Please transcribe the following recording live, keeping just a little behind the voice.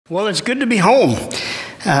Well, it's good to be home.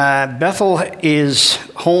 Bethel is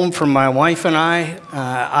home for my wife and I.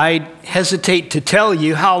 I hesitate to tell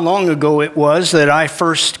you how long ago it was that I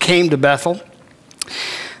first came to Bethel,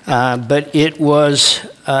 but it was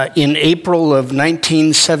in April of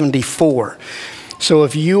 1974. So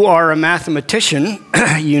if you are a mathematician,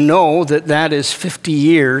 you know that that is 50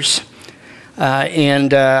 years,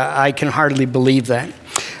 and I can hardly believe that.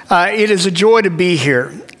 It is a joy to be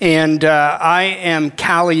here, and I am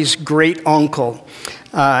Callie's great uncle.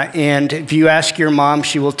 And if you ask your mom,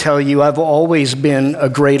 she will tell you I've always been a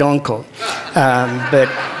great uncle. But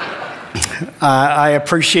I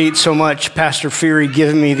appreciate so much Pastor Feary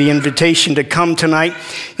giving me the invitation to come tonight.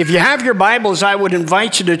 If you have your Bibles, I would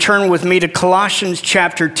invite you to turn with me to Colossians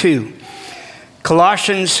chapter 2.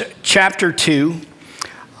 Colossians chapter 2.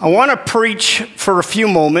 I want to preach for a few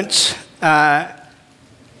moments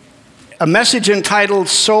a message entitled,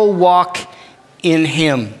 So Walk in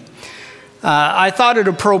Him. I thought it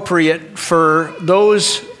appropriate for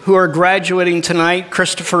those who are graduating tonight,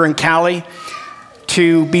 Christopher and Callie,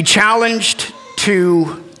 to be challenged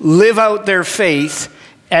to live out their faith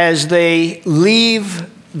as they leave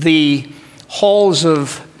the halls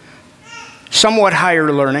of somewhat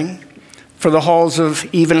higher learning for the halls of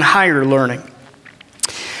even higher learning.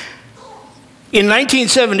 In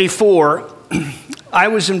 1974, I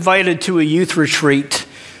was invited to a youth retreat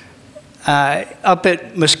up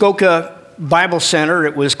at Massecar Bible Center.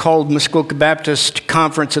 It was called Massecar Baptist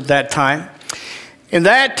Conference at that time. And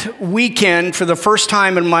that weekend, for the first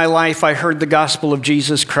time in my life, I heard the gospel of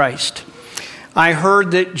Jesus Christ. I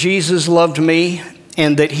heard that Jesus loved me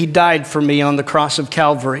and that he died for me on the cross of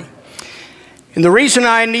Calvary. And the reason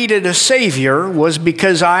I needed a Savior was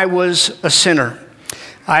because I was a sinner.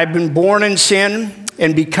 I'd been born in sin,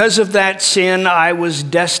 and because of that sin, I was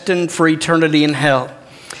destined for eternity in hell.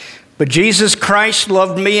 But Jesus Christ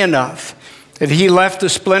loved me enough that he left the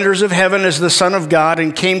splendors of heaven as the Son of God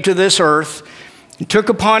and came to this earth and took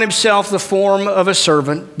upon himself the form of a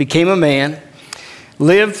servant, became a man,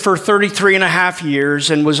 lived for 33 and a half years,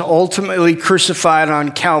 and was ultimately crucified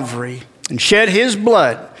on Calvary and shed his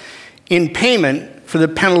blood in payment for the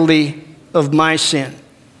penalty of my sin.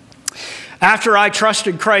 After I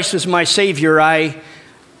trusted Christ as my Savior, a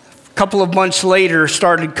couple of months later,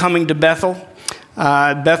 started coming to Bethel.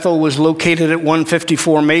 Bethel was located at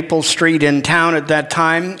 154 Maple Street in town at that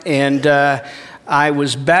time, and I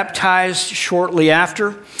was baptized shortly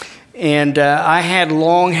after, and I had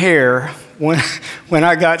long hair when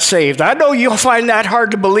I got saved. I know you'll find that hard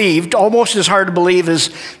to believe, almost as hard to believe as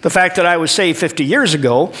the fact that I was saved 50 years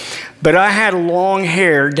ago, but I had long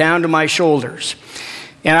hair down to my shoulders.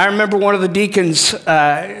 And I remember one of the deacons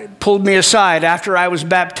pulled me aside after I was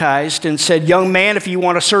baptized and said, "Young man, if you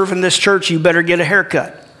want to serve in this church, you better get a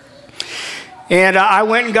haircut." And I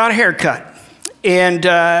went and got a haircut. And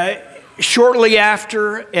shortly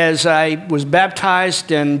after, as I was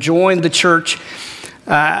baptized and joined the church,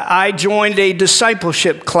 I joined a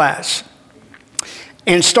discipleship class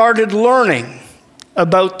and started learning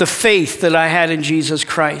about the faith that I had in Jesus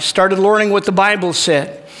Christ. Started learning what the Bible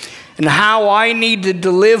said and how I needed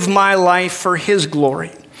to live my life for his glory.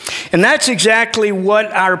 And that's exactly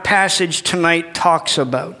what our passage tonight talks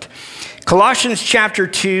about. Colossians chapter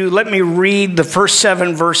 2, let me read the first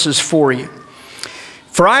 7 verses for you.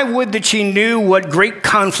 "For I would that ye knew what great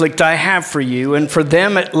conflict I have for you and for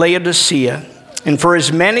them at Laodicea, and for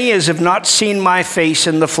as many as have not seen my face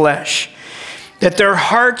in the flesh, that their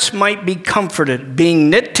hearts might be comforted, being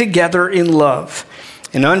knit together in love,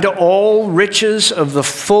 and unto all riches of the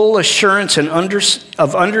full assurance and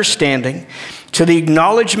of understanding, to the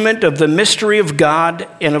acknowledgement of the mystery of God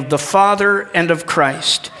and of the Father and of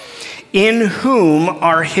Christ, in whom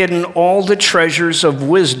are hidden all the treasures of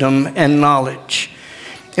wisdom and knowledge.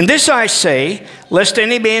 And this I say, lest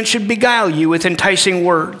any man should beguile you with enticing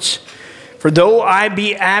words. For though I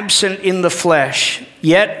be absent in the flesh,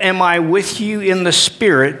 yet am I with you in the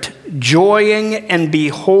Spirit, joying and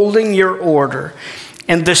beholding your order,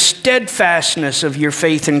 and the steadfastness of your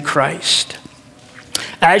faith in Christ.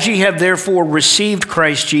 As ye have therefore received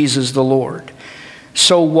Christ Jesus the Lord,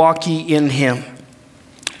 so walk ye in him,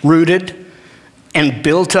 rooted and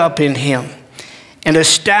built up in him, and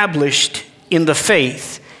established in the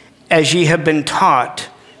faith, as ye have been taught,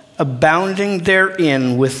 abounding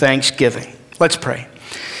therein with thanksgiving." Let's pray.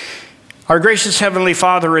 Our gracious Heavenly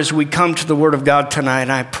Father, as we come to the Word of God tonight,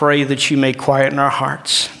 I pray that you may quieten our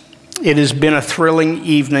hearts. It has been a thrilling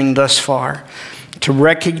evening thus far to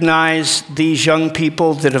recognize these young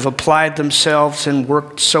people that have applied themselves and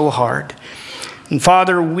worked so hard. And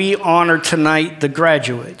Father, we honor tonight the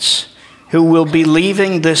graduates who will be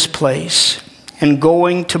leaving this place. and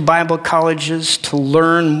going to Bible colleges to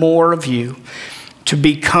learn more of you, to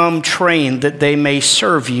become trained that they may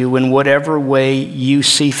serve you in whatever way you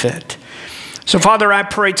see fit. So, Father, I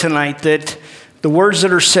pray tonight that the words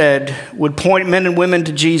that are said would point men and women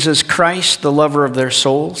to Jesus Christ, the lover of their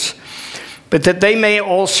souls, but that they may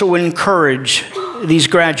also encourage these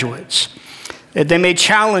graduates, that they may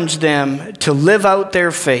challenge them to live out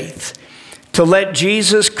their faith, to let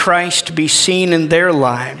Jesus Christ be seen in their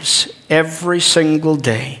lives every single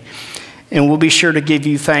day. And we'll be sure to give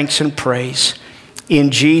you thanks and praise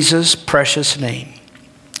in Jesus' precious name.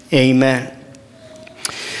 Amen.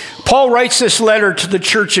 Paul writes this letter to the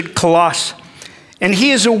church at Colossae, and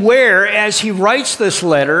he is aware as he writes this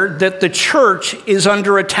letter that the church is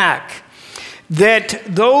under attack, that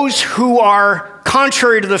those who are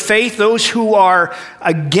contrary to the faith, those who are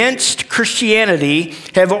against Christianity,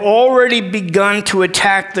 have already begun to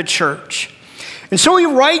attack the church. And so he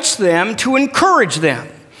writes them to encourage them,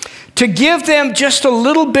 to give them just a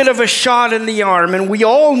little bit of a shot in the arm. And we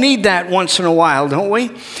all need that once in a while, don't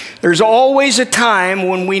we? There's always a time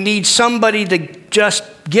when we need somebody to just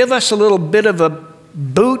give us a little bit of a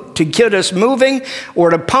boot to get us moving, or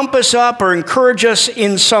to pump us up or encourage us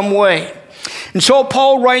in some way. And so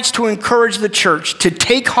Paul writes to encourage the church to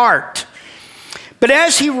take heart. But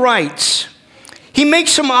as he writes, he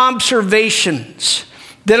makes some observations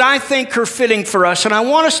that I think are fitting for us. And I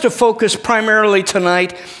want us to focus primarily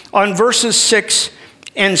tonight on verses 6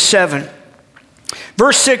 and 7.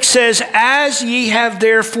 Verse 6 says, "As ye have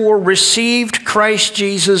therefore received Christ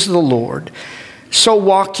Jesus the Lord, so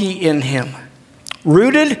walk ye in him,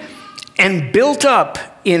 rooted and built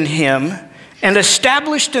up in him, and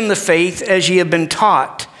established in the faith as ye have been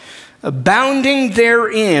taught, abounding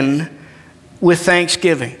therein with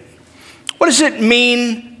thanksgiving." What does it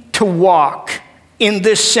mean to walk in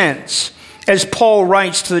this sense, as Paul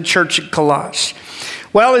writes to the church at Colossae?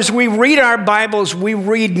 Well, as we read our Bibles, we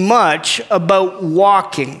read much about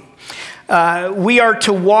walking. We are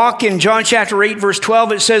to walk in John chapter 8, verse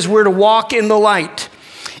 12. It says we're to walk in the light.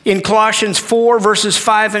 In Colossians 4, verses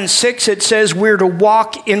 5 and 6, it says we're to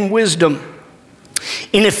walk in wisdom.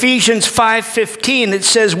 In Ephesians 5:15, it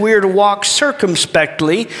says we're to walk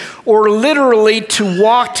circumspectly, or literally to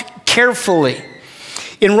walk carefully.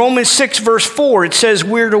 In Romans 6, verse 4, it says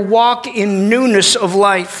we're to walk in newness of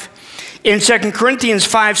life. In 2 Corinthians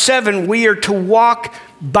 5:7, we are to walk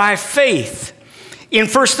by faith. In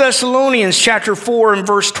 1 Thessalonians chapter 4 and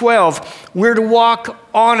verse 12, we're to walk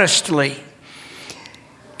honestly.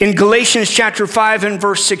 In Galatians chapter 5 and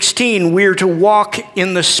verse 16, we're to walk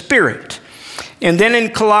in the Spirit. And then in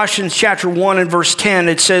Colossians chapter 1 and verse 10,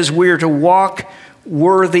 it says we're to walk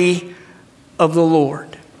worthy of the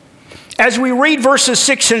Lord. As we read verses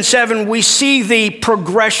 6 and 7, we see the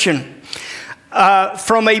progression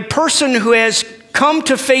from a person who has come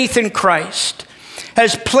to faith in Christ,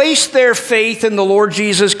 has placed their faith in the Lord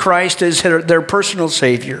Jesus Christ as their personal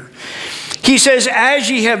Savior. He says, "As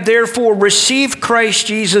ye have therefore received Christ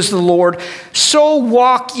Jesus the Lord, so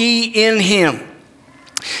walk ye in him."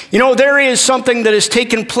 You know, there is something that has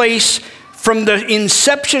taken place from the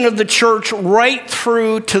inception of the church right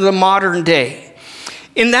through to the modern day.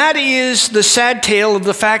 And that is the sad tale of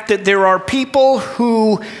the fact that there are people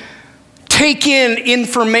who take in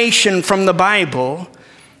information from the Bible,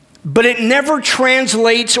 but it never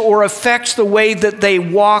translates or affects the way that they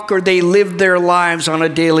walk or they live their lives on a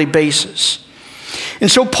daily basis.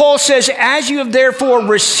 And so Paul says, "As you have therefore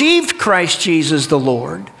received Christ Jesus the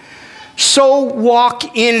Lord, so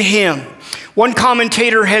walk in him." One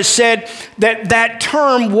commentator has said that that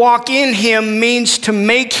term, walk in him, means to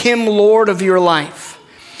make him Lord of your life.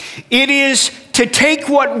 It is to take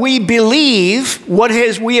what we believe,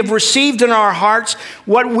 we have received in our hearts,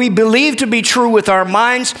 what we believe to be true with our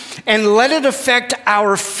minds, and let it affect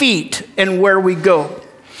our feet and where we go.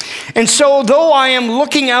 And so though I am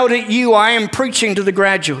looking out at you, I am preaching to the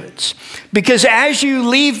graduates. Because as you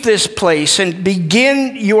leave this place and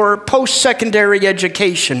begin your post-secondary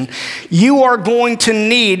education, you are going to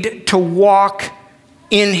need to walk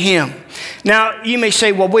in him. Now, you may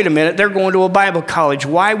say, well, wait a minute, they're going to a Bible college.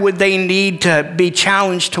 Why would they need to be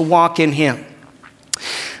challenged to walk in him?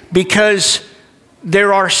 Because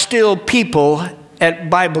there are still people at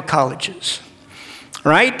Bible colleges,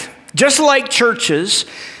 right? Just like churches,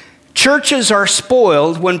 churches are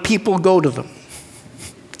spoiled when people go to them.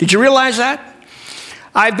 Did you realize that?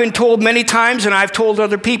 I've been told many times, and I've told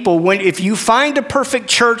other people, if you find a perfect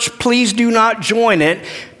church, please do not join it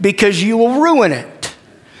because you will ruin it.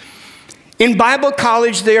 In Bible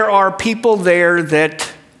college, there are people there that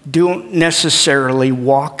don't necessarily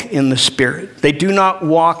walk in the Spirit. They do not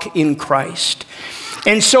walk in Christ.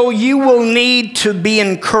 And so you will need to be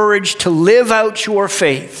encouraged to live out your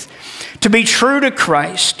faith, to be true to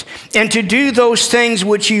Christ, and to do those things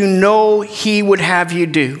which you know He would have you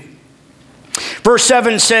do. Verse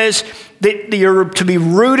 7 says that you're to be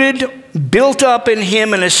rooted, built up in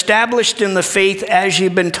Him, and established in the faith as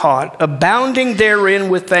you've been taught, abounding therein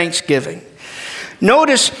with thanksgiving.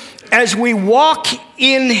 Notice, as we walk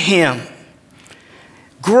in Him,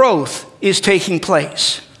 growth is taking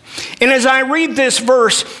place. And as I read this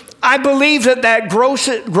verse, I believe that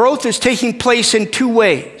growth is taking place in two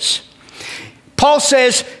ways. Paul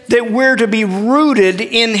says that we're to be rooted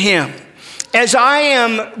in Him. As I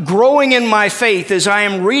am growing in my faith, as I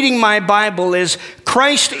am reading my Bible, as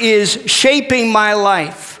Christ is shaping my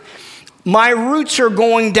life, my roots are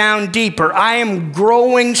going down deeper. I am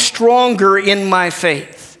growing stronger in my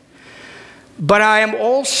faith. But I am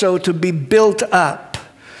also to be built up.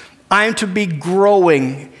 I am to be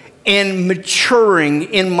growing and maturing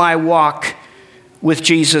in my walk with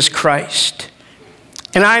Jesus Christ.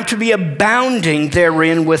 And I am to be abounding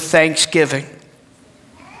therein with thanksgiving.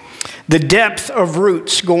 The depth of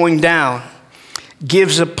roots going down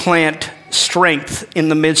gives a plant strength in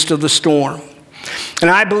the midst of the storm. And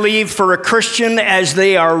I believe for a Christian, as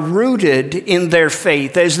they are rooted in their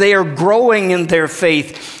faith, as they are growing in their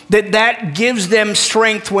faith, that gives them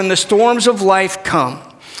strength when the storms of life come,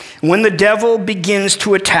 when the devil begins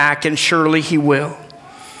to attack, and surely he will.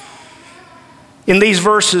 In these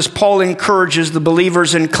verses, Paul encourages the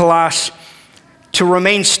believers in Colossae to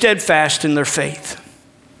remain steadfast in their faith,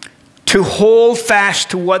 to hold fast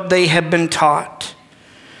to what they have been taught,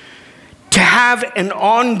 to have an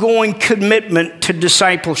ongoing commitment to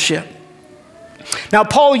discipleship. Now,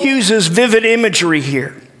 Paul uses vivid imagery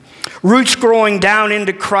here. Roots growing down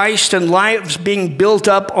into Christ and lives being built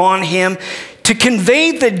up on Him to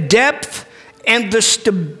convey the depth and the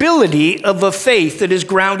stability of a faith that is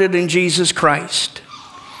grounded in Jesus Christ.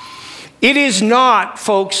 It is not,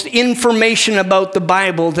 folks, information about the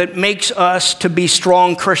Bible that makes us to be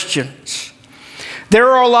strong Christians.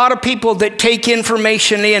 There are a lot of people that take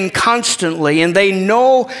information in constantly, and they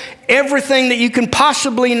know everything that you can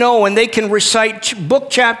possibly know, and they can recite book,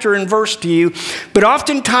 chapter, and verse to you. But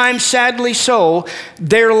oftentimes, sadly so,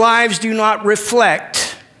 their lives do not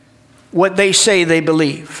reflect what they say they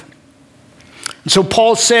believe. And so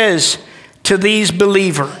Paul says to these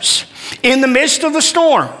believers, in the midst of the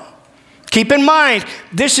storm, keep in mind,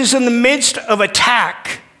 this is in the midst of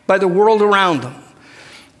attack by the world around them.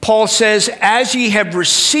 Paul says, as ye have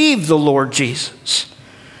received the Lord Jesus,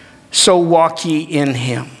 so walk ye in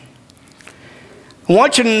Him. I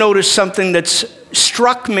want you to notice something that's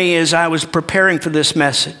struck me as I was preparing for this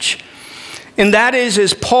message. And that is,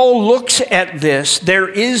 as Paul looks at this, there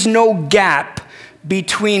is no gap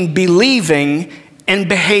between believing and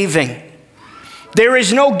behaving. There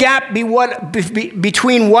is no gap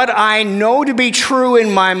between what I know to be true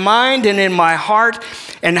in my mind and in my heart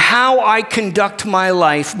and how I conduct my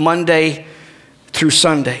life Monday through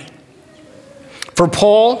Sunday. For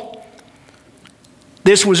Paul,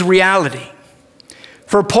 this was reality.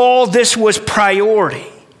 For Paul, this was priority.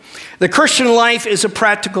 The Christian life is a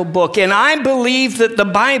practical book, and I believe that the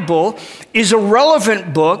Bible is a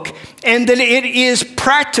relevant book and that it is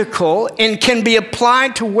practical and can be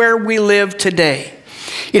applied to where we live today.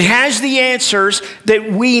 It has the answers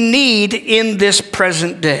that we need in this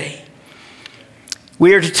present day.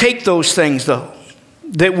 We are to take those things, though,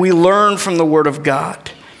 that we learn from the Word of God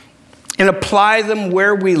and apply them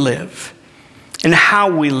where we live and how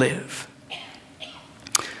we live.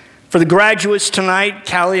 For the graduates tonight,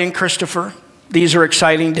 Callie and Christopher, these are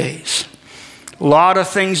exciting days. A lot of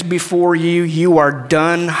things before you. You are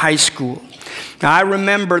done high school. Now, I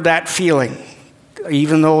remember that feeling.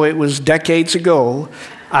 Even though it was decades ago,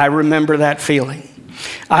 I remember that feeling.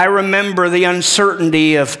 I remember the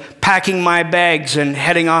uncertainty of packing my bags and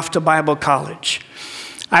heading off to Bible college.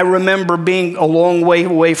 I remember being a long way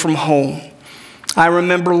away from home. I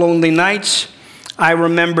remember lonely nights. I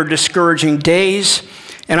remember discouraging days.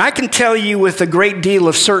 And I can tell you with a great deal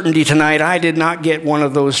of certainty tonight, I did not get one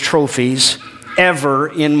of those trophies ever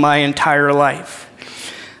in my entire life.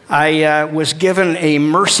 I was given a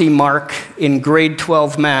mercy mark in grade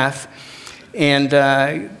 12 math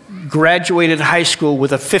and graduated high school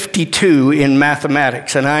with a 52 in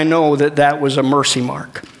mathematics. And I know that that was a mercy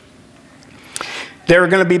mark. There are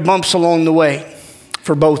going to be bumps along the way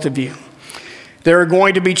for both of you. There are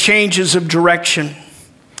going to be changes of direction.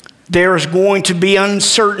 There is going to be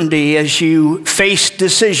uncertainty as you face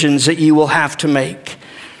decisions that you will have to make.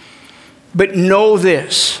 But know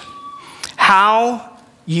this, how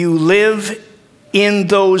you live in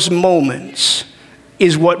those moments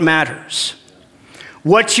is what matters.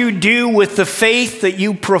 What you do with the faith that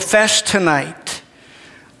you profess tonight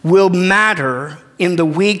will matter in the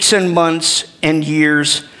weeks and months and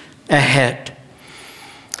years ahead.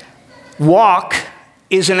 Walk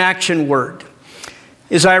is an action word.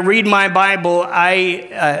 As I read my Bible,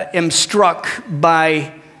 I am struck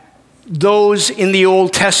by those in the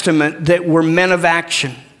Old Testament that were men of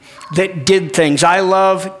action, that did things. I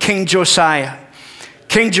love King Josiah.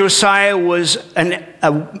 King Josiah was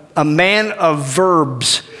a man of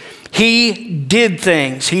verbs. He did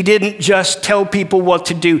things. He didn't just tell people what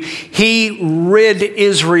to do. He rid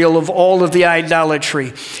Israel of all of the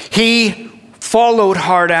idolatry. He followed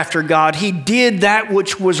hard after God. He did that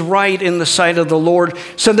which was right in the sight of the Lord,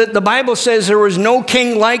 so that the Bible says there was no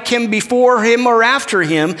king like him before him or after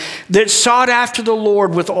him that sought after the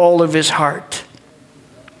Lord with all of his heart.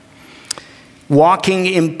 Walking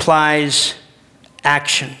implies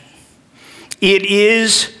action. It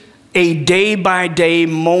is a day-by-day,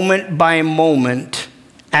 moment-by-moment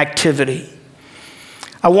activity.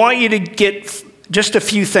 I want you to get just a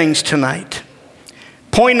few things tonight.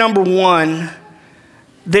 Point number one,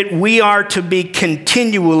 that we are to be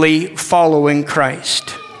continually following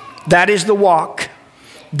Christ. That is the walk.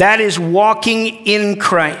 That is walking in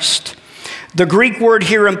Christ. The Greek word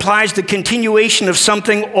here implies the continuation of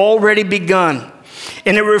something already begun,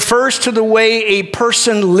 and it refers to the way a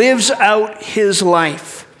person lives out his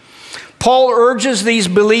life. Paul urges these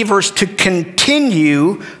believers to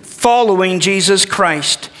continue following Jesus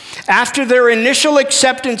Christ. After their initial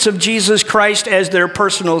acceptance of Jesus Christ as their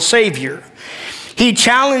personal Savior, he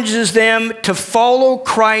challenges them to follow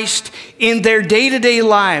Christ in their day-to-day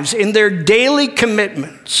lives, in their daily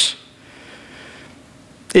commitments.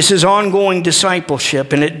 This is ongoing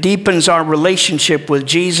discipleship, and it deepens our relationship with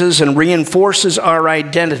Jesus and reinforces our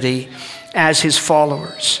identity as his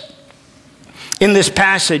followers. In this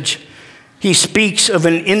passage, he speaks of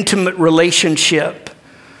an intimate relationship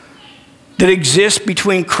that exists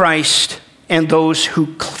between Christ and those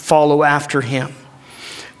who follow after him.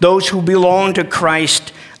 Those who belong to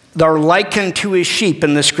Christ are likened to his sheep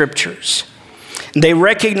in the scriptures. They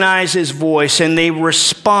recognize his voice and they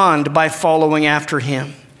respond by following after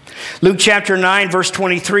him. Luke chapter 9 verse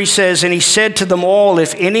 23 says, "And he said to them all,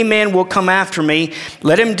 if any man will come after me,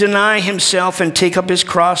 let him deny himself and take up his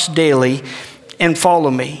cross daily and follow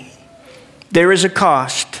me." There is a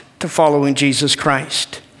cost to following Jesus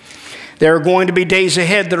Christ. There are going to be days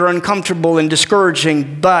ahead that are uncomfortable and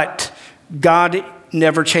discouraging, but God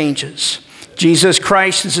never changes. Jesus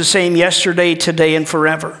Christ is the same yesterday, today, and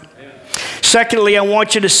forever. Secondly, I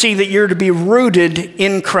want you to see that you're to be rooted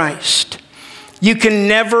in Christ. You can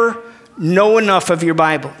never know enough of your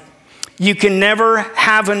Bible. You can never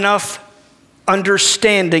have enough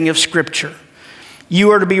understanding of Scripture.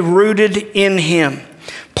 You are to be rooted in him.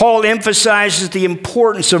 Paul emphasizes the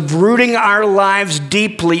importance of rooting our lives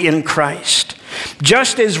deeply in Christ.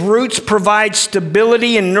 Just as roots provide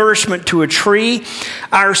stability and nourishment to a tree,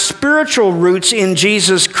 our spiritual roots in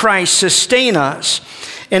Jesus Christ sustain us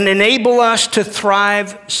and enable us to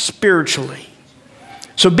thrive spiritually.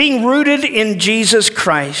 So being rooted in Jesus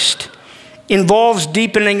Christ involves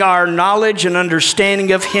deepening our knowledge and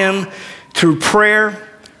understanding of him through prayer,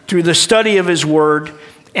 through the study of his word,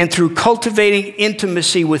 and through cultivating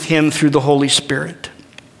intimacy with him through the Holy Spirit.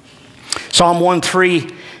 Psalm 1:3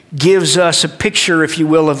 gives us a picture, if you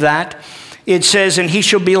will, of that. It says, "And he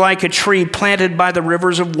shall be like a tree planted by the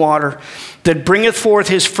rivers of water, that bringeth forth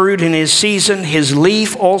his fruit in his season. His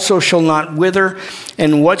leaf also shall not wither,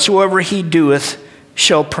 and whatsoever he doeth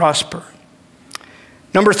shall prosper."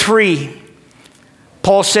 Number 3,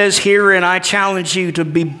 Paul says here, and I challenge you to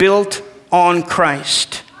be built on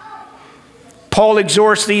Christ. Paul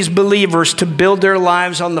exhorts these believers to build their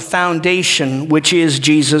lives on the foundation, which is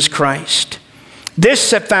Jesus Christ.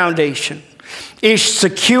 This foundation is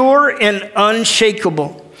secure and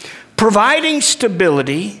unshakable, providing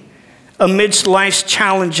stability amidst life's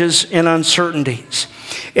challenges and uncertainties.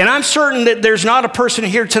 And I'm certain that there's not a person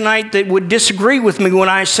here tonight that would disagree with me when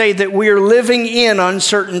I say that we are living in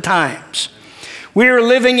uncertain times. We are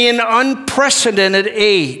living in unprecedented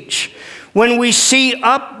age, when we see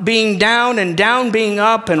up being down and down being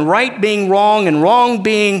up and right being wrong and wrong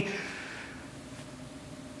being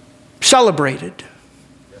celebrated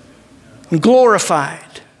and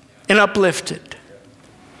glorified and uplifted.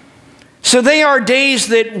 So they are days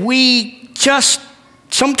that we just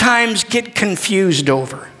sometimes get confused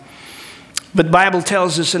over. But the Bible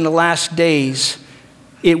tells us in the last days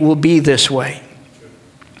it will be this way.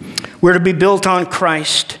 We're to be built on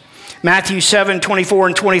Christ. Matthew 7:24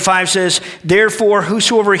 and 25 says, "Therefore,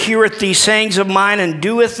 whosoever heareth these sayings of mine and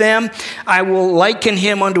doeth them, I will liken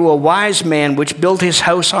him unto a wise man which built his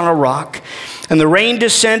house on a rock. And the rain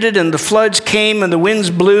descended, and the floods came, and the winds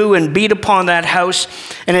blew and beat upon that house,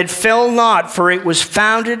 and it fell not, for it was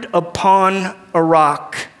founded upon a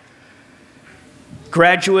rock."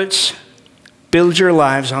 Graduates, build your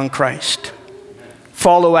lives on Christ.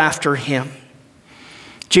 Follow after him.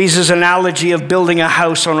 Jesus' analogy of building a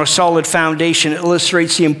house on a solid foundation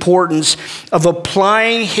illustrates the importance of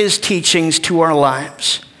applying his teachings to our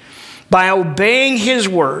lives. By obeying his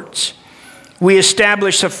words, we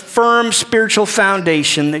establish a firm spiritual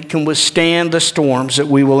foundation that can withstand the storms that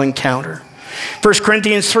we will encounter. 1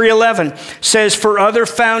 Corinthians 3:11 says, "For other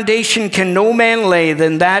foundation can no man lay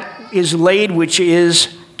than that is laid, which is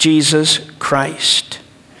Jesus Christ."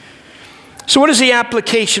 So what is the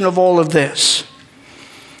application of all of this?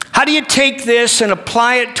 How do you take this and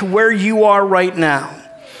apply it to where you are right now,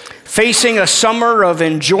 facing a summer of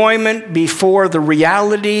enjoyment before the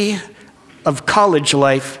reality of college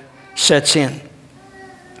life sets in?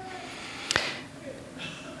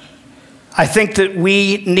 I think that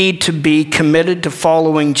we need to be committed to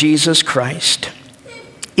following Jesus Christ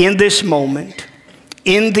in this moment,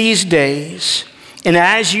 in these days, and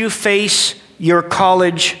as you face your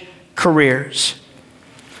college careers.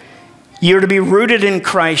 You're to be rooted in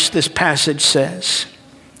Christ, this passage says.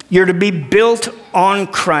 You're to be built on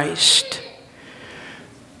Christ.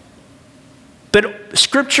 But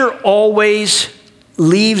Scripture always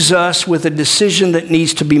leaves us with a decision that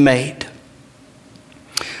needs to be made.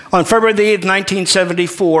 On February the 8th,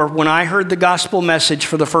 1974, when I heard the gospel message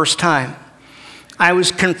for the first time, I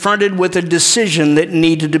was confronted with a decision that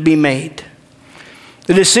needed to be made.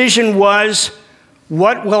 The decision was,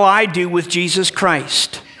 what will I do with Jesus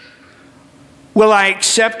Christ? Will I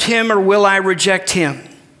accept him or will I reject him?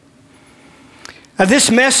 Now, this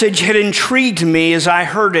message had intrigued me as I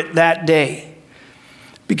heard it that day.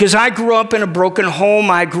 Because I grew up in a broken home.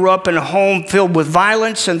 I grew up in a home filled with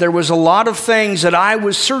violence, and there was a lot of things that I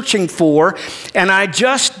was searching for, and I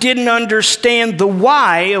just didn't understand the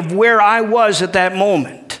why of where I was at that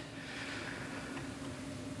moment.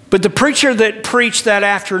 But the preacher that preached that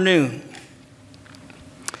afternoon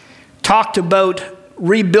talked about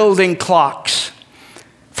rebuilding clocks.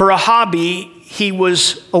 For a hobby, he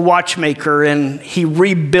was a watchmaker, and he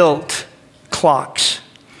rebuilt clocks.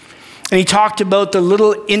 And he talked about the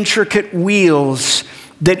little intricate wheels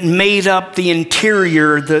that made up the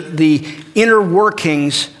interior, the inner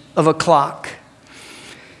workings of a clock.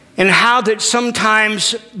 And how that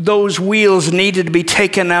sometimes those wheels needed to be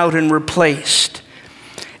taken out and replaced.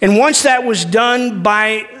 And once that was done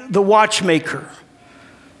by the watchmaker,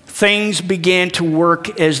 things began to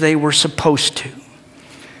work as they were supposed to.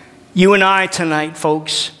 You and I tonight,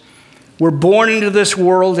 folks, were born into this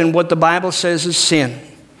world in what the Bible says is sin,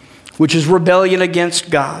 which is rebellion against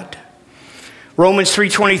God. Romans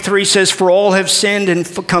 3:23 says, "For all have sinned and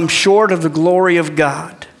come short of the glory of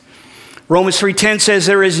God." Romans 3:10 says,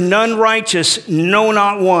 "There is none righteous, no,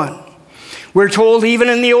 not one." We're told even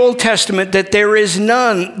in the Old Testament that there is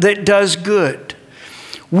none that does good.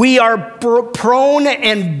 We are prone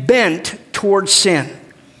and bent towards sin.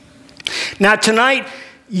 Now tonight,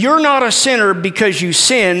 you're not a sinner because you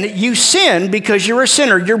sin. You sin because you're a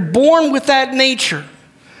sinner. You're born with that nature.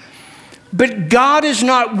 But God is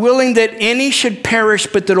not willing that any should perish,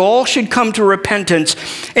 but that all should come to repentance.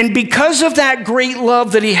 And because of that great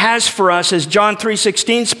love that he has for us, as John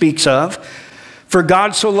 3:16 speaks of, "For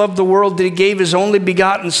God so loved the world that he gave his only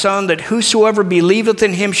begotten Son, that whosoever believeth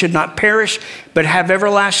in him should not perish, but have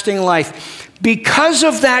everlasting life." Because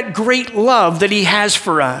of that great love that he has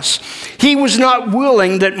for us, he was not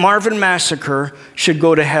willing that Marvin Massecar should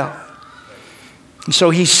go to hell. And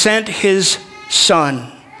so he sent his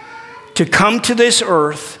Son to come to this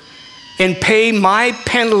earth and pay my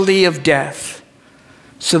penalty of death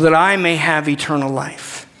so that I may have eternal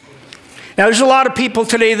life. Now, there's a lot of people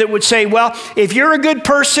today that would say, well, if you're a good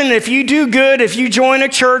person, if you do good, if you join a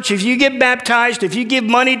church, if you get baptized, if you give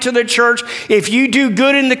money to the church, if you do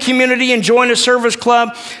good in the community and join a service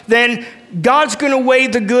club, then God's going to weigh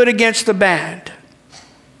the good against the bad.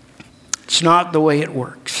 It's not the way it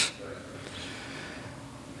works.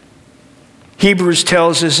 Hebrews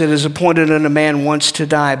tells us it is appointed unto man once to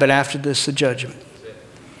die, but after this the judgment.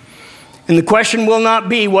 And the question will not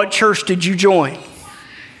be, what church did you join?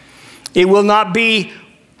 It will not be,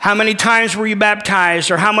 how many times were you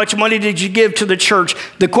baptized, or how much money did you give to the church?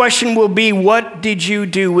 The question will be, what did you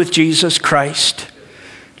do with Jesus Christ?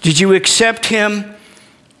 Did you accept him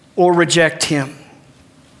or reject him?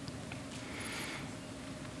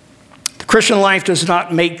 The Christian life does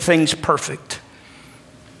not make things perfect.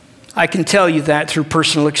 I can tell you that through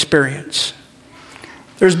personal experience.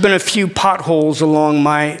 There's been a few potholes along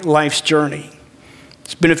my life's journey.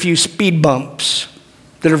 There's been a few speed bumps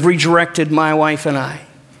that have redirected my wife and I.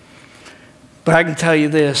 But I can tell you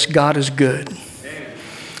this, God is good.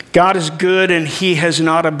 God is good, and He has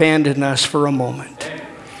not abandoned us for a moment.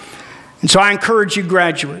 And so I encourage you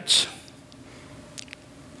graduates,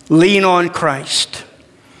 lean on Christ.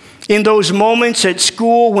 In those moments at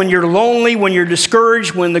school when you're lonely, when you're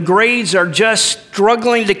discouraged, when the grades are just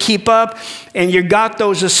struggling to keep up, and you got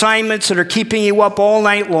those assignments that are keeping you up all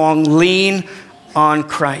night long, lean on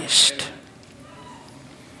Christ.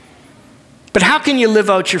 But how can you live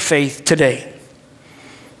out your faith today?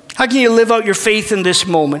 How can you live out your faith in this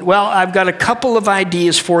moment? Well, I've got a couple of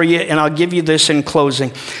ideas for you, and I'll give you this in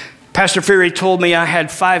closing. Pastor Ferry told me I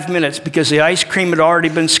had 5 minutes because the ice cream had already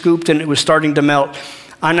been scooped and it was starting to melt.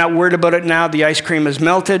 I'm not worried about it now. The ice cream has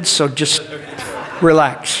melted, so just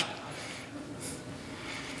relax.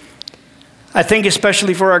 I think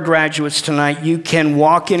especially for our graduates tonight, you can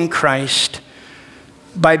walk in Christ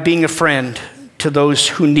by being a friend to those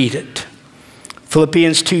who need it.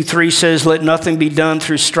 Philippians 2:3 says, "Let nothing be done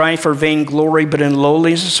through strife or vainglory, but in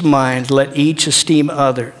lowliness of mind, let each esteem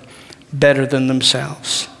other better than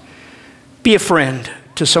themselves." Be a friend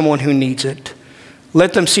to someone who needs it.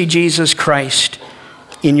 Let them see Jesus Christ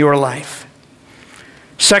in your life.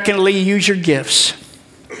 Secondly, use your gifts.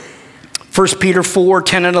 1 Peter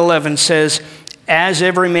 4:10 and 11 says, "As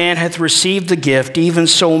every man hath received the gift, even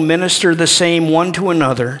so minister the same one to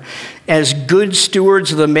another, as good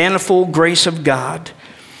stewards of the manifold grace of God.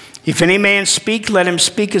 If any man speak, let him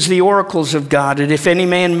speak as the oracles of God. And if any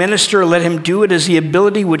man minister, let him do it as the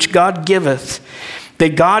ability which God giveth,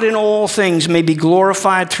 that God in all things may be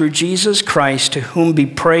glorified through Jesus Christ, to whom be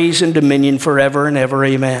praise and dominion forever and ever.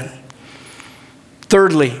 Amen."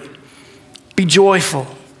 Thirdly, be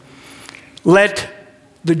joyful. Let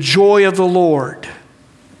the joy of the Lord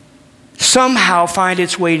somehow find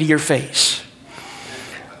its way to your face.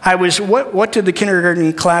 What did the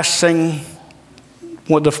kindergarten class sing?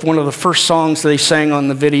 One of the first songs they sang on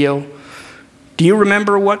the video. Do you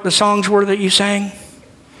remember what the songs were that you sang?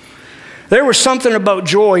 There was something about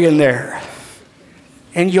joy in there.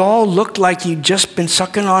 And you all looked like you'd just been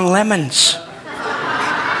sucking on lemons.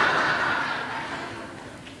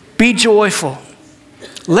 Be joyful.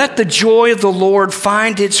 Let the joy of the Lord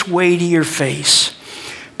find its way to your face.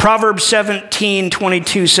 Proverbs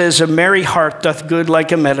 17:22 says, "A merry heart doth good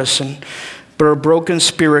like a medicine, but a broken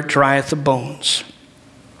spirit drieth the bones."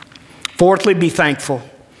 Fourthly, be thankful.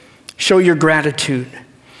 Show your gratitude.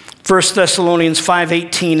 1 Thessalonians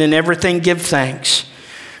 5:18, "In everything give thanks,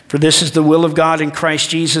 for this is the will of God in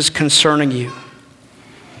Christ Jesus concerning you."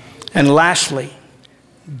 And lastly,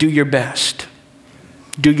 do your best.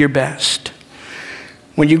 Do your best.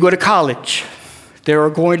 When you go to college, there are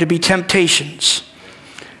going to be temptations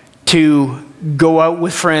to go out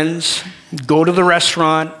with friends, go to the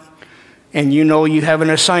restaurant, and you know you have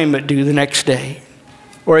an assignment due the next day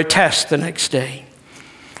or a test the next day.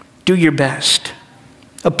 Do your best.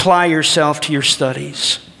 Apply yourself to your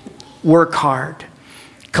studies. Work hard.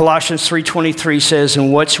 Colossians 3:23 says,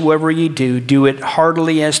 "And whatsoever ye do, do it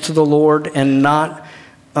heartily as to the Lord and not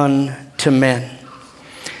unto men."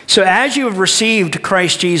 So as you have received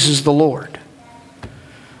Christ Jesus the Lord,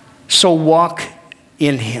 so walk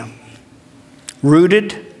in Him,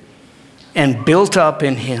 rooted and built up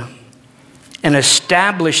in Him, and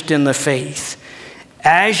established in the faith,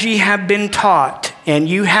 as ye have been taught, and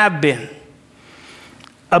you have been,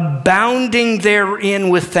 abounding therein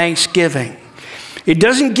with thanksgiving. It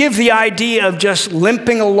doesn't give the idea of just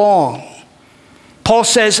limping along. Paul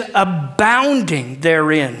says, abounding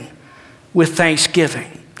therein with thanksgiving.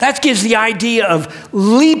 That gives the idea of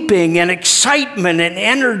leaping and excitement and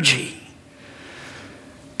energy.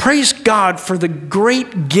 Praise God for the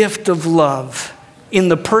great gift of love in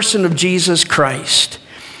the person of Jesus Christ.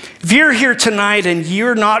 If you're here tonight and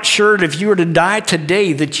you're not sure that if you were to die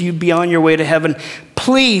today that you'd be on your way to heaven,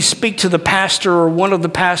 please speak to the pastor or one of the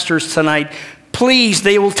pastors tonight. Please,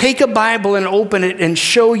 they will take a Bible and open it and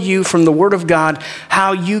show you from the Word of God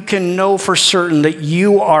how you can know for certain that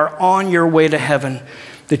you are on your way to heaven,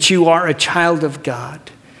 that you are a child of God.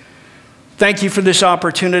 Thank you for this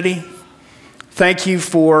opportunity. Thank you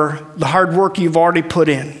for the hard work you've already put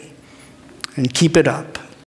in, and keep it up.